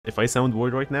If I sound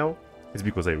worried right now, it's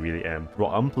because I really am. Bro,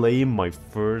 I'm playing my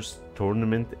first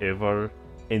tournament ever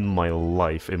in my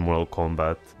life in Mortal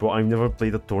Kombat. Bro, I've never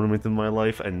played a tournament in my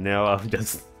life, and now I'm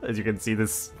just, as you can see,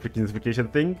 this freaking notification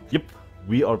thing. Yep,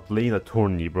 we are playing a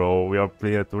tourney, bro. We are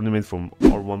playing a tournament from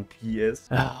R1PS.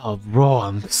 Ah, bro,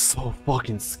 I'm so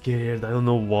fucking scared. I don't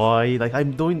know why. Like,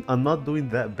 I'm not doing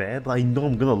that bad, but I know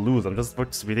I'm gonna lose. I'm just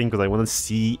participating because I want to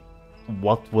see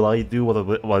what will I do,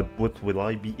 what will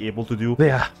I be able to do. But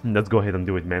yeah, let's go ahead and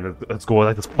do it, man. Let's go,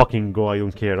 let's fucking go. I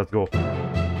don't care, let's go.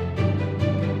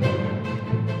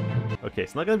 Okay,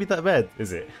 it's not gonna be that bad,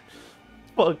 is it?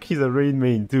 Fuck, he's a rain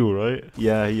main too, right?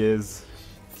 Yeah, he is.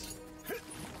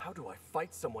 How do I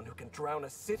fight someone who can drown a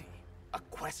city? A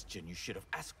question you should have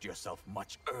asked yourself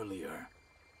much earlier.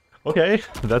 Okay,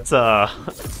 that's a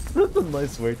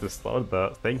nice way to start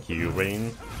that. Thank you,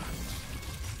 Rain.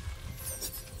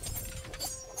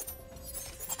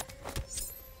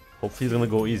 Hopefully he's gonna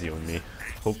go easy on me.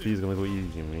 Hopefully he's gonna go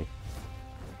easy on me.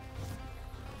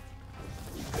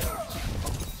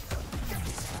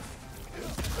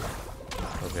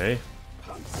 Okay.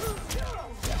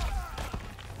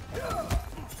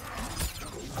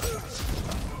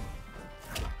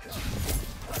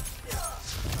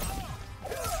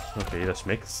 Okay, let's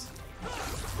mix.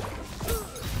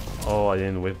 Oh, I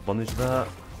didn't whip punish that.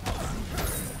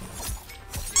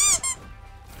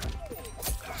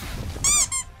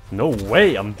 No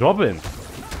way, I'm dropping.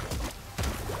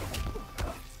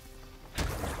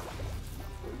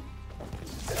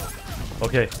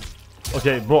 Okay.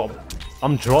 Okay, bro.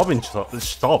 I'm dropping.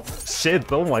 Stop.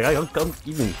 Shit. Oh my god, I can't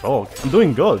even talk. I'm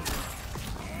doing good.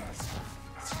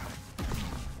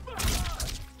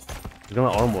 He's gonna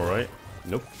armor, right?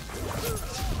 Nope.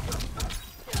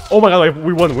 Oh my god,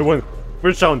 we won. We won.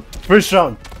 First round. First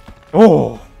round.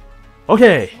 Oh.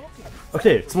 Okay.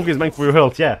 Okay, Smoke is meant for your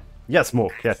health, yeah. Yeah,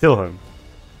 Smoke. Yeah, kill him.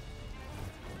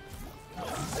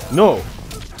 No.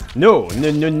 No.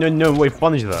 No, no, no, no. Wait,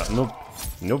 punish that. Nope.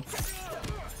 Nope.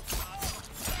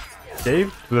 Okay,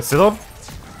 do the sit-up.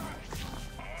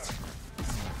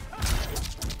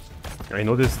 I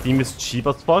know this team is cheap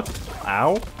as fuck.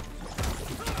 Ow.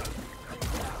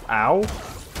 Ow.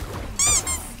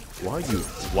 Why you?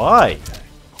 Why?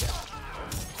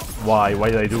 Why? Why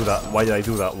did I do that? Why did I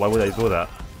do that? Why would I do that?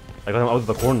 I got him out of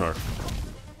the corner.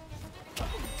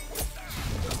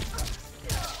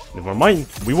 Never mind.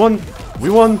 We won. We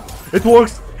won. It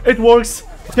works. It works.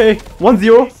 Okay.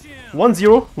 1-0.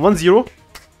 1-0. 1-0.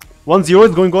 1-0.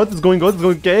 It's going good. It's going good. It's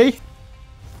going okay.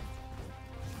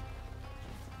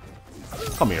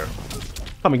 Come here.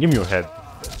 Come and give me your head.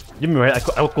 Give me your head.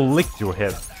 I will collect your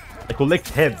head. I collect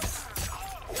heads.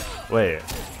 Wait.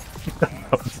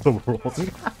 I'm so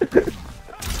wrong.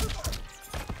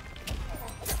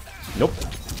 Nope.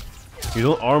 You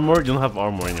don't armor. You don't have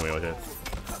armor anyway. Okay.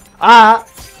 Ah!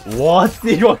 What?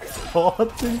 You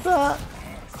caught in that?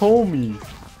 Homie.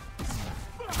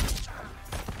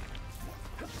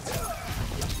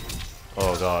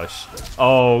 Oh gosh.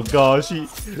 Oh gosh. He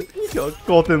got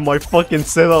caught in my fucking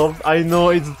setup. I know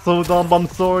it's so dumb. I'm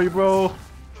sorry, bro.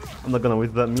 I'm not gonna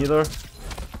waste that meter.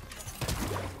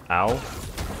 Ow.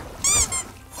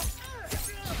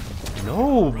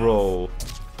 No, bro.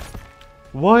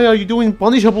 Why are you doing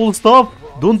punishable stuff?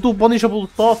 Don't do punishable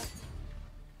stuff.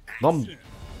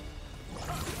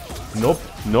 Nope,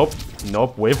 nope,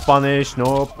 nope. Wave punish.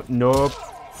 Nope, nope.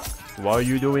 What are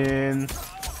you doing?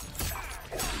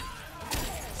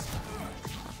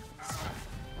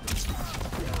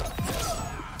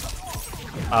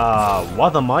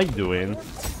 What am I doing?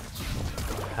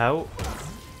 How?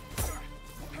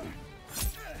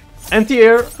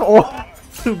 Anti-air! Oh!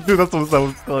 Dude, that was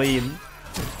so clean.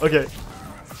 Okay.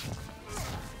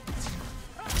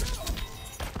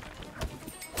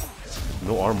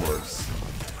 No armors.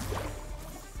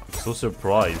 I'm so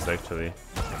surprised, actually.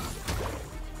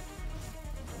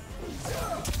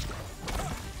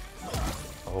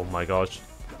 Oh my gosh.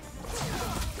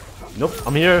 Nope,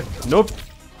 I'm here. Nope.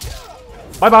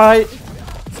 Bye-bye.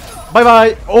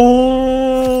 Bye-bye.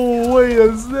 Oh, wait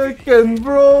a second,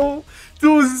 bro.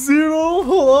 2-0.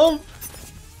 Hold up.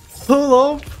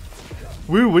 Hold up.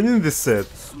 We're winning this set.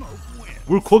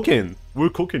 We're cooking. We're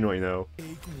cooking right now.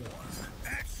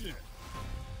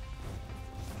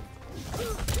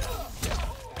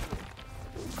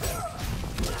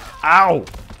 Ow!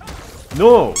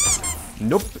 No!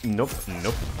 Nope, nope,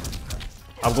 nope.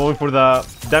 I'm going for the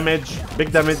damage.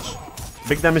 Big damage.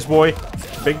 Big damage, boy.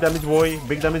 Big damage, boy.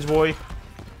 Big damage, boy.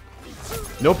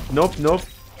 Nope, nope, nope.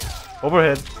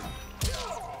 Overhead.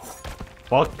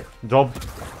 Fuck. Drop.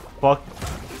 Fuck.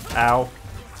 Ow.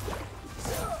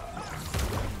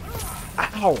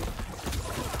 Ow!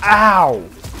 Ow!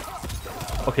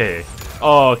 Okay.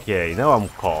 Okay, now I'm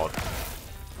caught.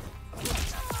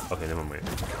 Okay, never mind.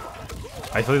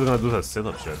 I thought he was gonna do that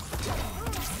sit-up shit.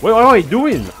 Wait, what am I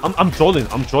doing? I'm trolling.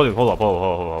 I'm trolling. Hold up,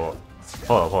 hold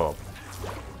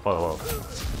up.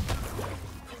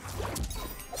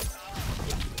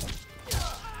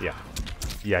 Yeah.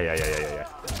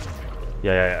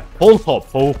 Yeah. Hold up.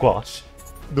 Oh gosh.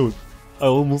 Dude, I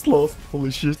almost lost.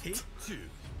 Holy shit.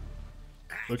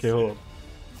 Okay, hold on.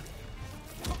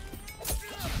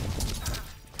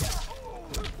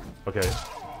 Okay.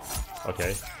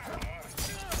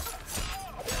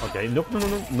 Nope,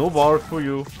 no. No bar for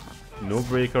you. No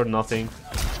breaker, nothing.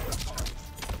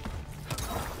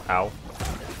 Ow.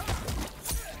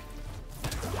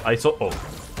 I saw. Oh.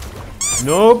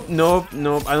 Nope.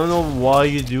 I don't know why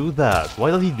you do that.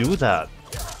 Why does he do that?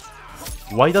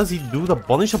 Why does he do the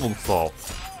punishable stuff?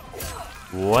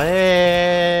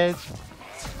 What?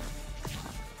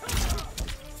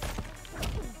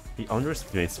 He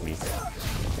underestimates me.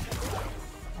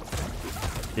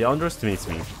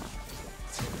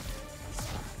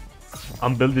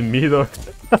 I'm building meter.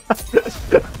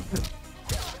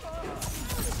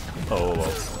 Oh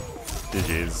well.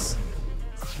 GG's.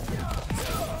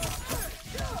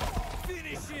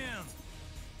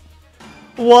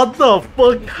 What the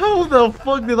fuck? How the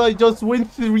fuck did I just win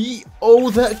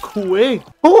 3-0 that quick?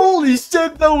 Holy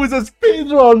shit, that was a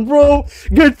speedrun, bro!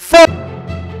 Get fucked!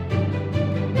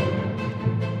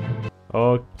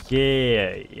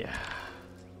 Okay.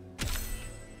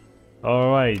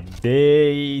 Alright,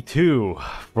 day 2.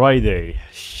 Friday.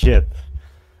 Shit.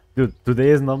 Dude, today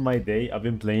is not my day. I've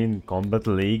been playing Combat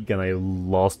League and I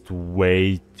lost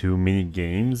way too many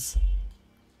games.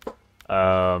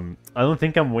 I don't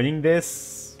think I'm winning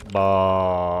this,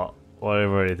 but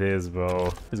whatever it is,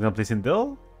 bro. He's gonna play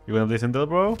Sindel? You gonna play Sindel,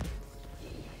 bro?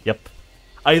 Yep.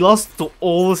 I lost to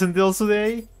all Sindels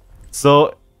today,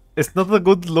 so it's not a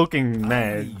good looking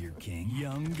man.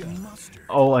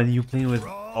 Oh, and you playing with...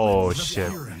 Oh,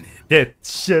 shit.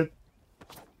 Shit.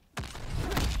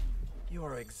 You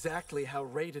are exactly how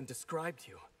Raiden described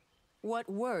you. What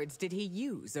words did he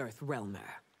use,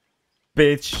 Earthrealmer?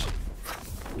 Bitch.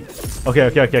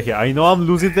 Okay. I know I'm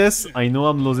losing this.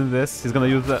 He's gonna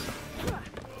use that.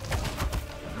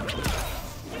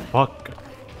 Fuck.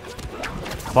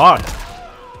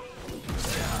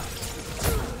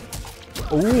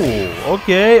 Ooh,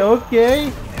 okay.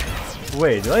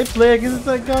 Wait, did I play against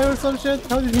that guy or some shit?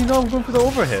 How did he know I'm going for the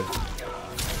overhead?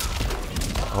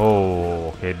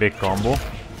 Oh, okay, big combo.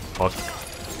 Fuck.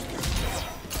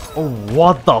 Oh,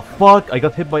 what the fuck? I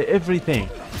got hit by everything.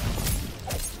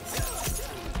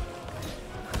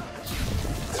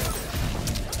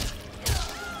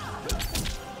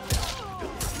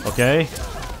 Okay.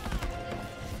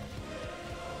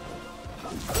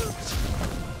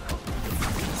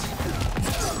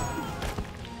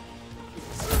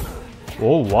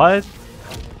 Oh, what?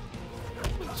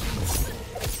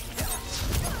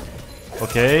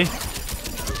 Okay.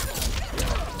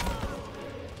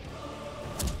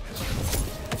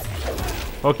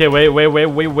 Okay, wait.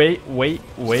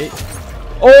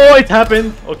 Oh, it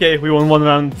happened! Okay, we won one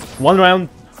round. One round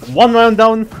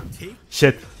down.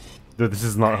 Shit. Dude, this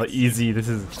is not easy. This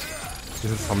is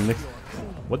some next.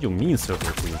 What do you mean,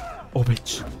 Circle Queen? Oh,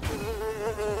 bitch.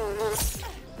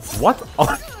 What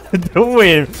are you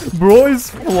doing? Bro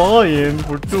is flying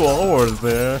for 2 hours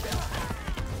there.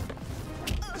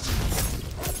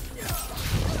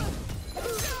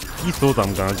 He thought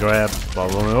I'm gonna grab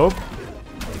Bubble Nope.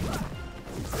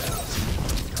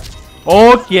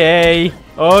 Okay.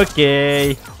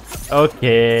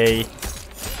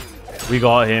 We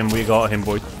got him,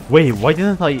 boy. Wait, why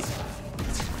didn't I...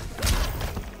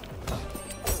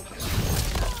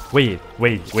 Wait,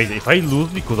 if I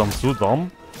lose because I'm so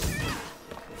dumb?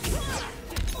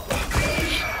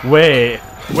 Wait,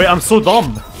 I'm so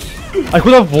dumb. I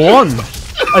could have won.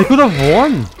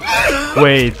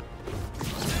 Wait.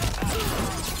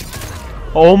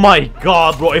 Oh my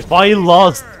god, bro, if I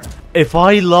lost,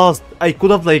 I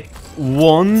could have like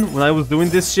won when I was doing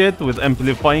this shit with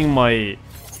amplifying my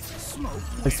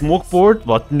smoke board,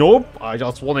 but nope, I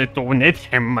just wanted to net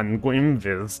him and go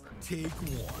invis.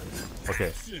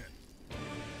 Okay.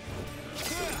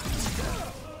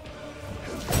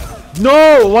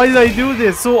 No! Why did I do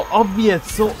this? So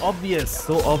obvious.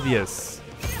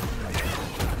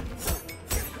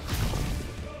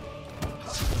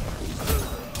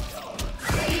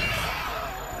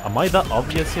 Am I that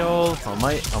obvious, y'all?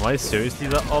 Am I seriously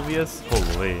that obvious?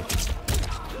 Holy.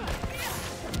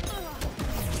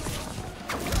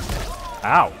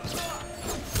 Ow!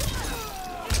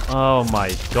 Oh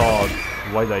my god.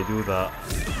 Why did I do that?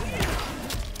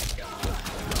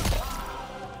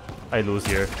 I lose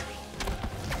here.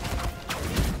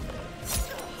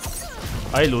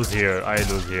 I lose here. I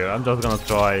lose here. I'm just gonna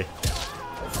try.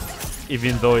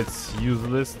 Even though it's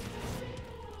useless.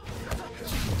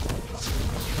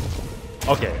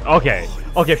 Okay, okay.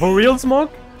 Okay, for real,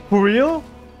 Smoke? For real?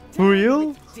 For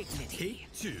real? Dignity.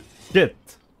 Shit.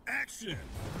 Action.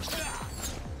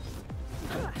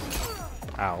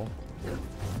 Ow.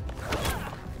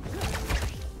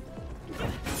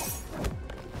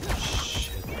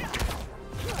 Shit.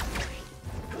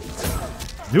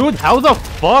 Dude, how the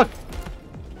fuck?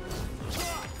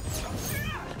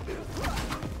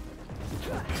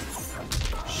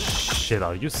 Shit,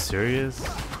 are you serious?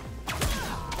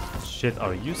 Shit,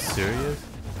 are you serious?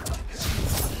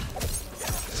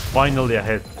 Finally a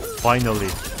hit. Finally.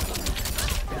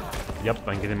 Yep,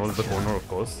 I'm getting out of the corner, of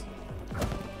course.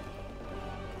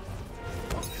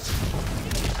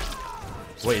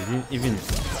 Wait, it didn't even...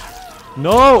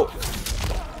 No!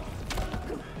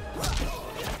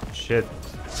 Shit.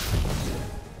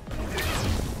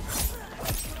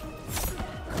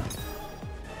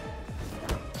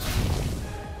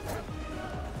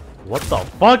 What the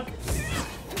fuck?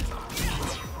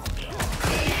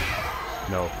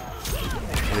 No.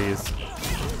 Please.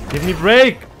 Give me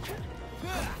break!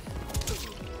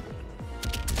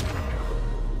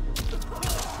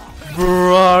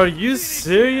 Bro, are you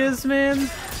serious, man?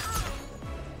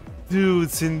 Dude,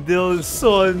 Sindel is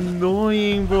so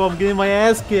annoying, bro. I'm getting my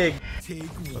ass kicked.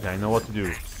 Okay, I know what to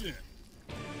do.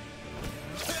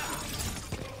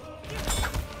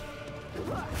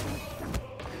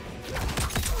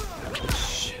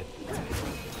 Shit.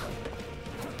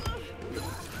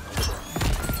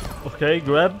 Okay,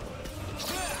 grab.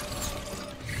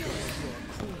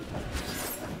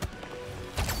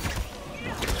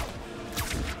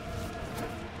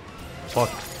 Fuck.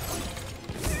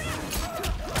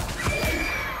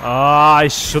 Ah, I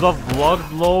should have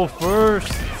blocked low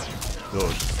first.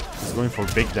 Dude, he's going for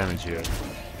big damage here.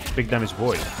 Big damage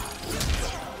boy.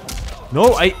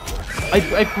 No, I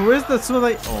pressed as soon as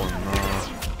I... Oh no.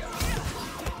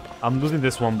 I'm losing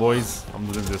this one, boys. I'm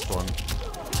losing this one.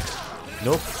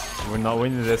 Nope, we're not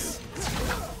winning this.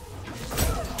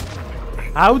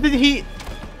 How did he...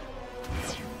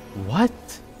 What?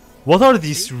 What are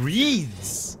these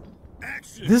reads?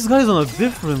 This guy's on a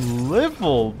different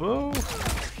level, bro.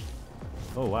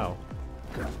 Oh wow.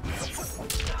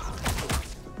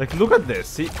 Like, look at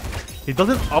this. He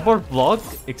doesn't upper block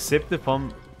except if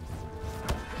I'm...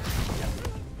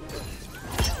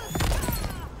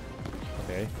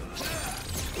 Okay.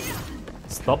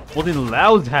 Stop putting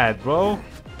loud hat, bro.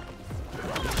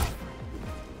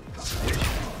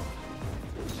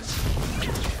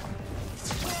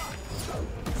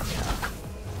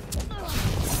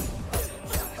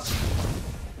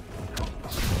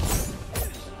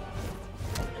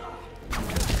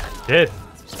 Shit.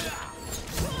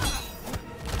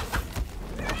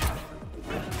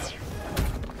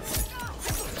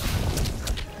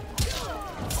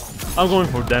 I'm going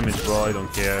for damage, bro. I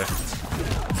don't care.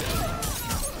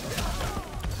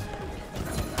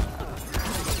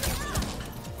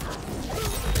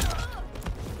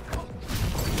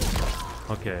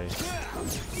 Okay.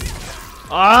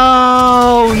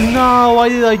 Oh no! Why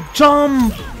did I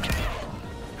jump?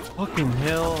 Fucking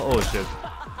hell! Oh shit.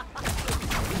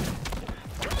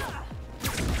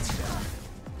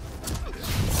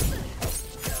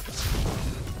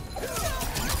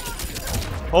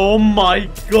 Oh my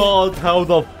god, how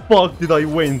the fuck did I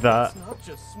win that? It's not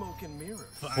just smoke and mirrors.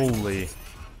 Holy.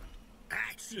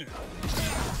 Action.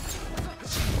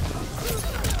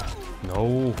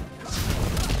 No.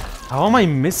 How am I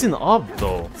messing up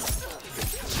though?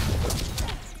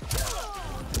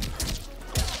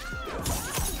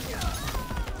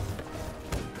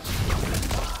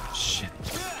 Shit.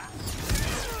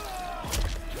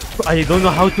 I don't know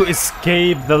how to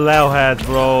escape the Lao hat,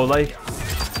 bro. Like,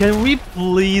 can we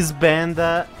please ban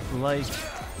that? Like,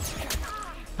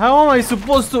 how am I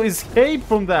supposed to escape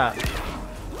from that?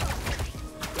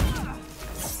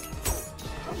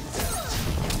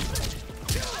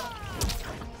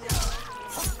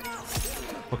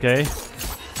 Okay.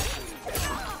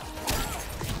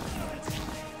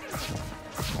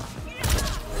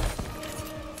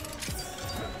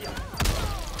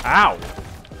 Ow!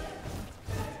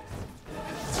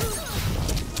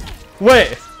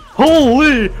 Wait!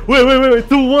 Holy! Wait!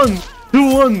 2-1!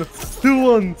 2-1!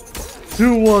 2-1!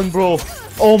 2-1, bro!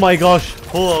 Oh my gosh!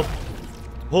 Hold up!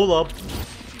 Hold up!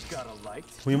 Got a light?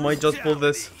 We might just pull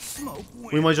this.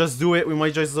 We might just do it. We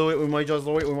might just do it. We might just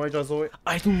do it. We might just do it.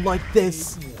 I don't like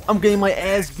this. I'm getting my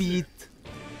ass beat.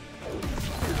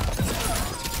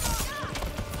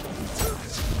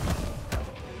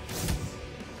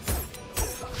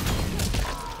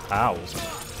 Ow.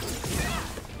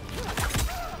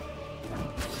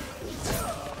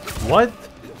 What?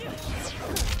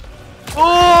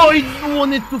 Oh, I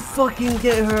wanted to fucking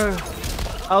get her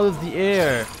out of the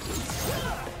air.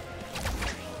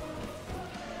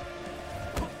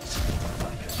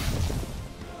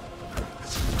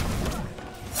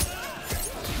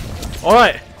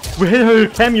 Alright, we hit her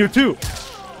cameo too.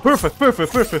 Perfect,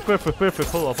 perfect, perfect, perfect, perfect.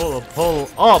 Hold up, hold up, hold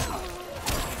up.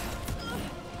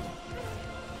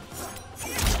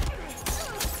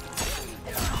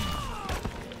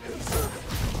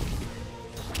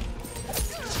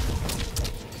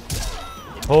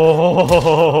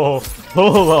 Oh,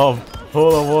 hold up,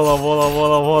 hold up, hold up, hold up,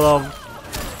 hold up, hold up.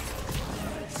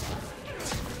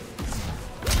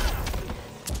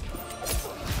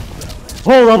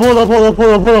 Hold up, hold up, hold up,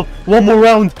 hold up, hold up. One more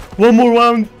round, one more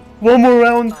round, one more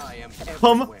round.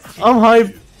 I'm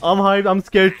hyped, I'm hyped, I'm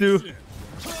scared too.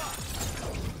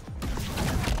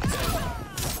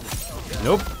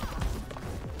 Nope.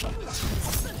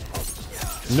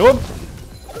 Nope.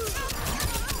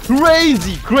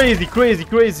 Crazy, crazy, crazy,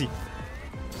 crazy.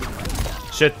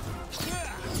 Shit.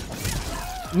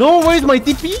 No, where's my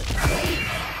TP?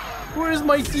 Where's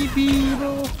my TP,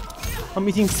 bro? I'm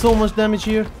eating so much damage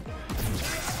here.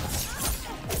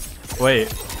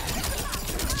 Wait.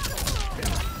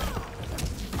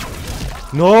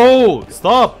 No!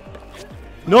 Stop!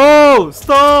 No!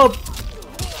 Stop!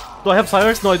 Do I have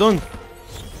Cyrex? No, I don't.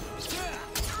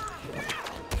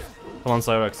 Come on,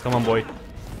 Cyrex. Come on, boy.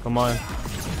 Come on.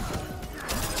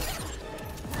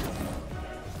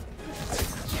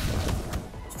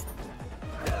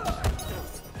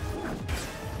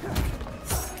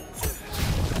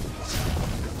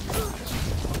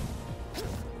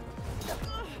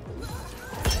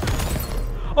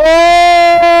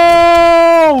 Oh!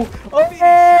 Oh!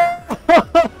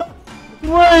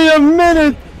 Wait a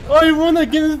minute! I won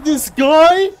against this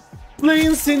guy?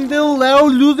 Playing Sindel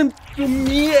loud, losing to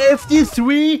me,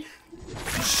 FT3?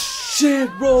 Shit,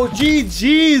 bro!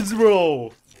 GG's,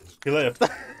 bro! He left.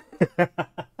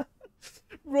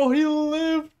 Bro, he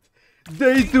left!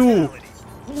 Day 2!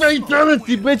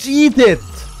 Vitality, bitch, eat it!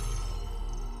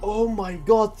 Oh my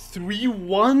god,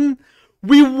 3-1?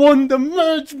 We won the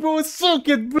match, bro! Suck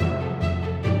it, bro!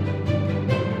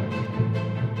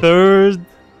 Third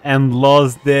and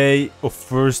last day of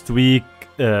first week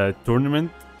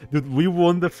tournament. Dude, we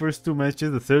won the first 2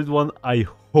 matches. The third one, I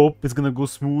hope it's gonna go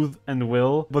smooth and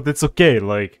well. But it's okay,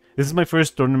 like, this is my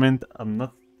first tournament. I'm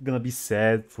not gonna be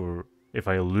sad for if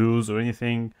I lose or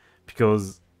anything.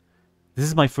 Because this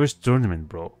is my first tournament,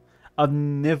 bro. I've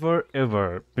never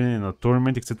ever been in a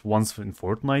tournament except once in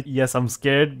Fortnite. Yes, I'm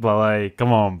scared, but like,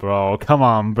 come on, bro. Come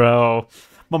on, bro.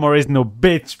 Mama raised no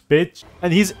bitch.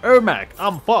 And he's Ermac.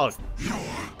 I'm fucked. Your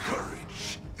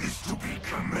courage is to be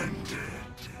commended.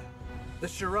 The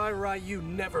Shirai Ryu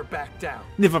never back down.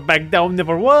 Never back down,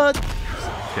 never what?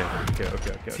 Okay.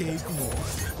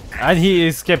 And he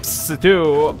escapes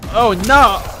too. Oh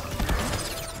no!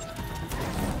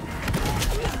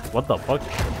 What the fuck?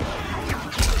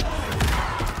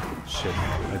 Shit,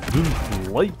 I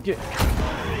don't like it.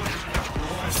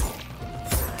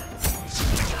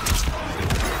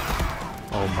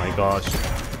 Oh my gosh.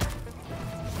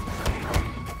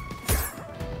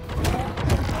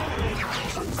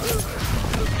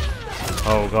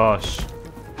 Oh gosh.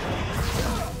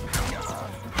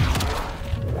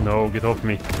 No, get off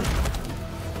me.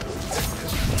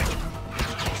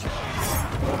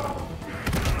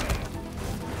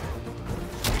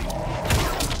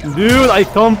 Dude, I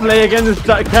can't play against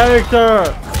that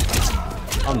character!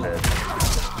 I'm dead.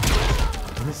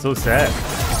 This is so sad.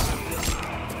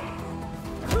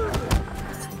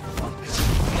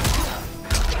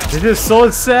 This is so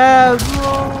sad,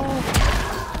 bro!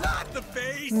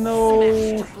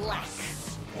 No.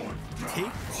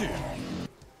 Take 2.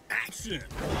 Action.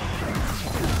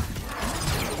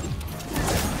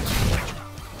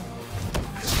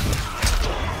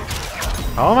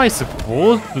 How am I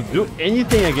supposed to do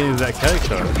anything against that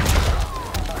character?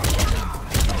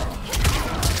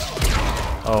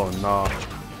 Oh no.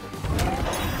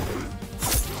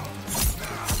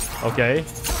 Okay.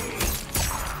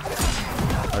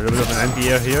 A little bit of an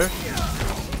anti-air here.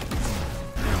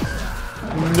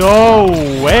 No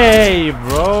way,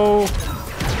 bro!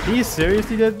 He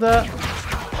seriously did that?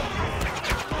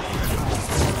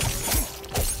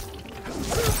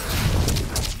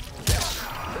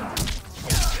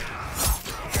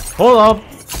 Hold up!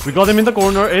 We got him in the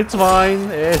corner. It's fine.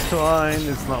 It's fine.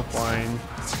 It's not fine.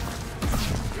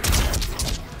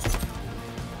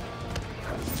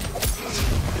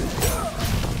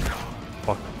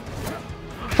 Fuck.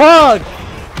 Fuck!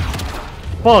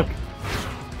 Fuck!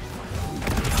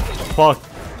 Fuck.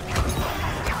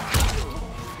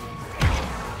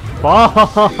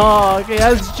 Fuck! He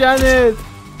has Janet!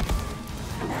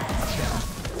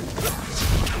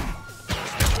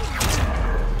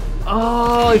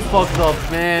 Oh, I fucked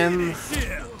up, man.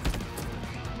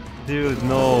 Dude,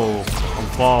 no. I'm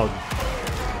fogged.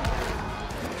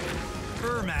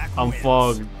 I'm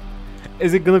fogged.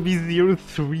 Is it gonna be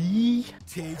 0-3?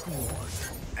 Take one.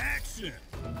 Action.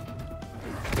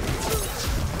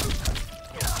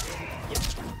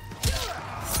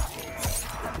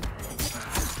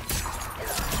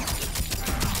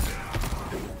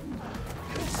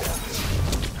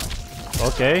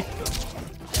 Okay.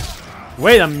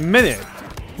 Wait a minute!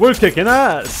 We're kicking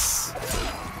ass!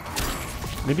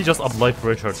 Maybe just apply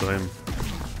pressure to him.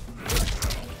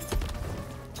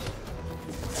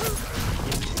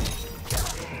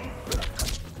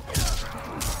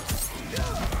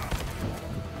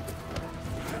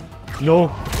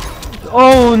 No!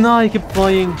 Oh no, I keep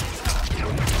flying!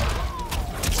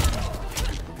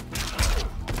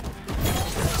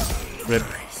 Rip.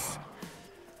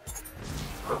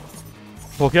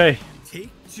 Okay.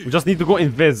 We just need to go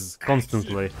invis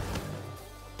constantly.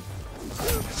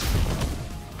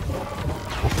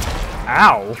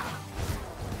 Ow!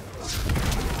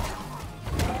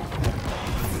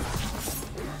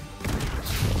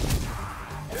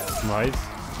 Nice.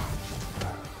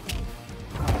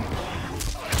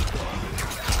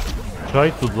 Try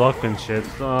to block and shit.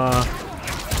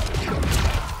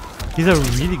 He's a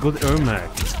really good Ermac.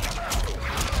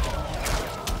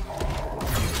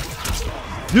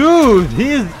 Dude, he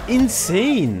is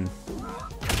insane!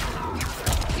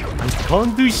 I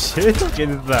can't do shit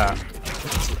against that.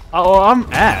 Oh, I'm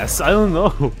ass. I don't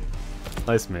know.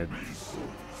 Nice mid.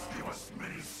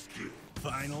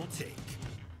 Final take.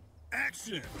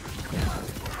 Action.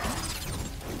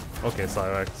 Okay,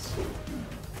 Cyrex.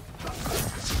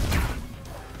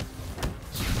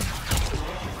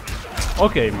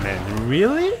 Okay, man,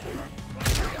 really?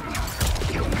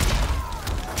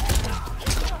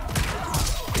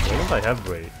 Why don't I have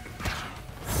break?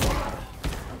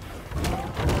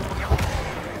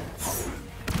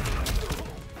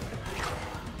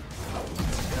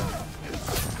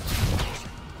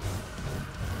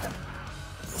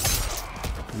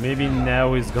 Maybe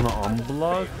now he's gonna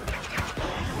unblock?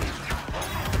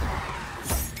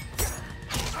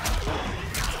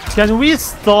 Can we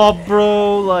stop,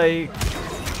 bro? Like...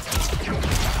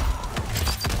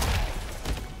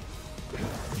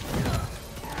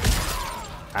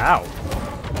 Ow.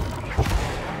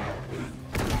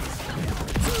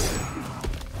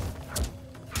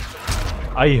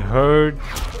 I heard...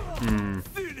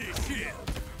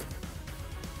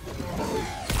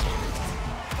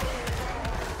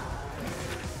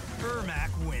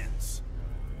 Wins.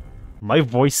 My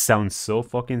voice sounds so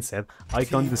fucking sad. I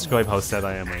can't describe how sad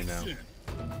I am right now.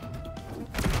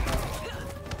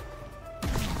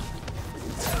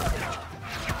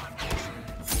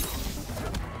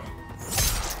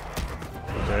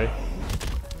 Okay.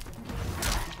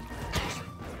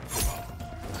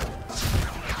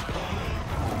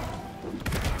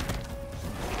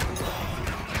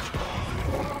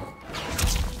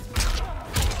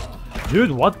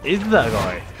 Dude, what is that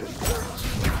guy?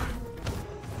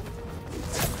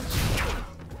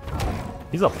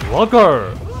 He's a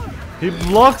blocker! He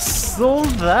blocks all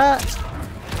that!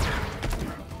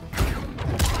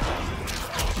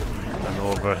 An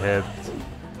overhead.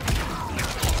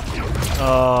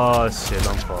 Oh shit,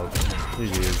 I'm fucked.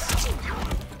 GG's.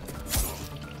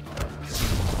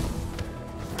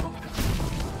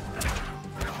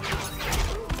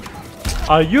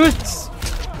 Are you...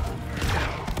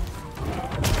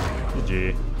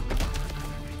 GG.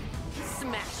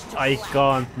 I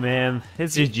can't, man.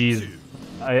 It's GG's.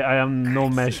 I am no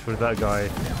mesh for that guy.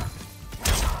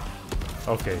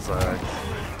 Okay, sorry.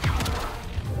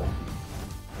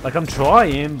 Like, I'm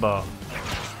trying, but...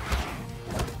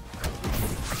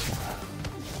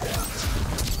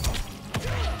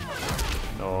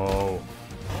 No.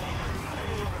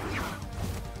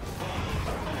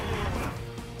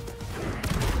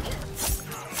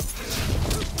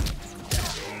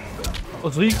 Oh,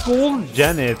 so he called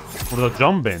Janet for the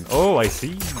jump in. Oh, I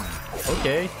see.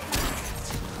 Okay.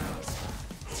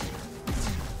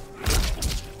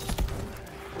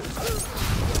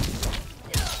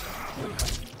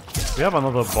 We have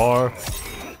another bar.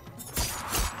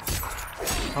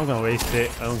 I'm gonna waste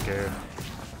it. I don't care.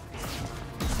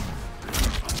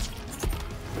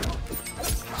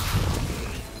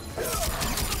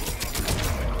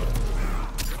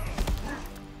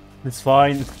 It's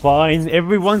fine. It's fine.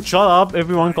 Everyone shut up.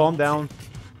 Everyone calm down.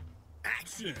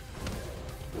 Action.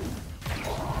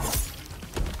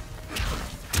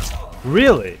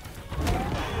 Really?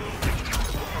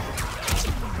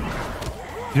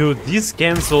 Dude, these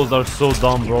cancels are so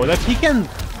dumb, bro. Like, he can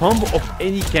pump off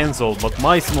any cancel, but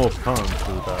my smoke can't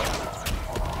do that.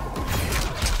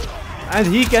 And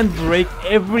he can break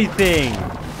everything.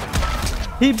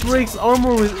 He breaks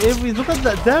armor with every... Look at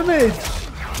that damage.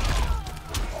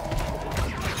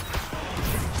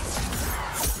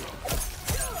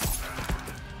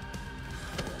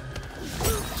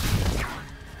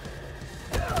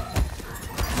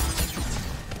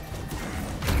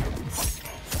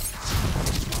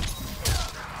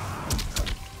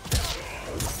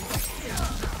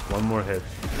 One more hit.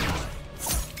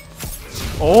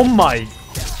 Oh my...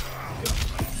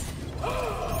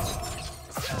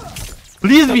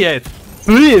 Please be it!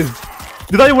 Please!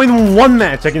 Did I win one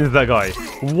match against that guy?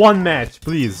 One match,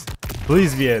 please.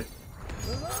 Please be it.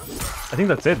 I think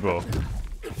that's it, bro. I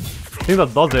think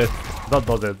that does it. That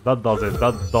does it. That does it.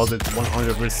 That does it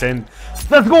 100%.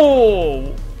 Let's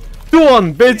go!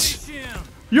 2-1, bitch!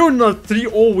 You're not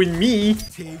 3-0 with me!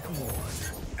 Take one.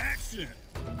 Action.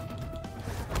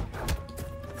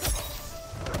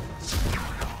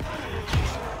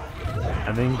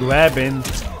 And then grabbing.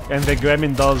 And the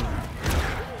grabbing does...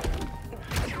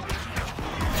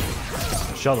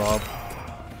 Shut up.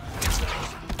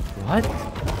 What?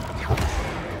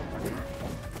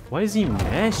 Why is he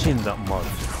mashing that much?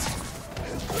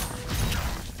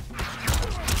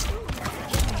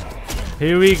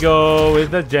 Here we go with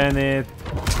the Janet.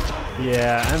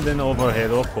 Yeah, and then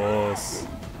overhead, of course.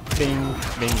 Bing,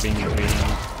 bing, bing, bing.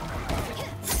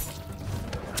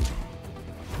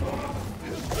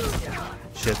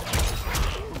 Shit.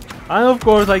 And of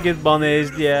course I get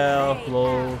punished, yeah,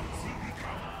 low.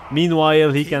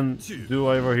 Meanwhile, he can do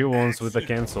whatever he wants with the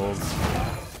cancels.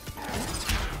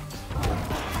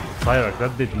 Tyrak,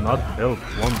 that did not help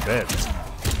one bit.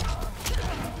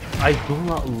 I do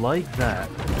not like that.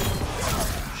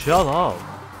 Shut up.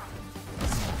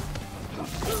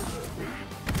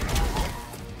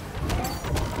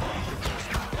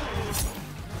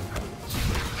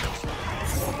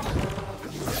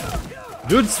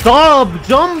 Dude, stop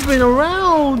jumping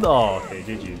around! Oh, okay,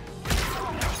 GG.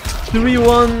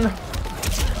 3-1.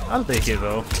 I'll take it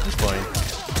though. It's fine.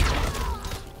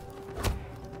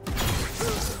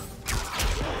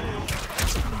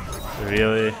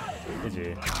 Really? GG.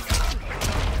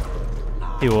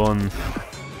 He won.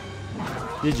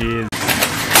 GG.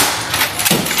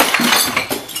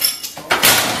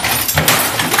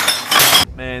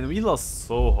 Man, we lost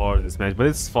so hard this match, but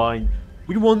it's fine.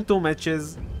 We won 2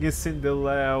 matches against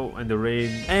Cinderella and the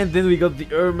Rain. And then we got the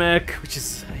Ermac, which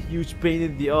is a huge pain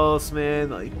in the ass,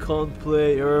 man. I can't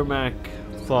play Ermac.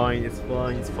 Fine, it's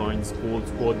fine, it's fine, it's cool,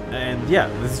 it's good. And yeah,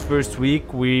 this is first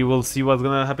week. We will see what's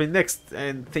gonna happen next.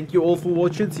 And thank you all for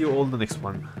watching. See you all in the next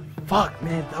one. Fuck,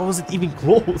 man, that wasn't even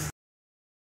close.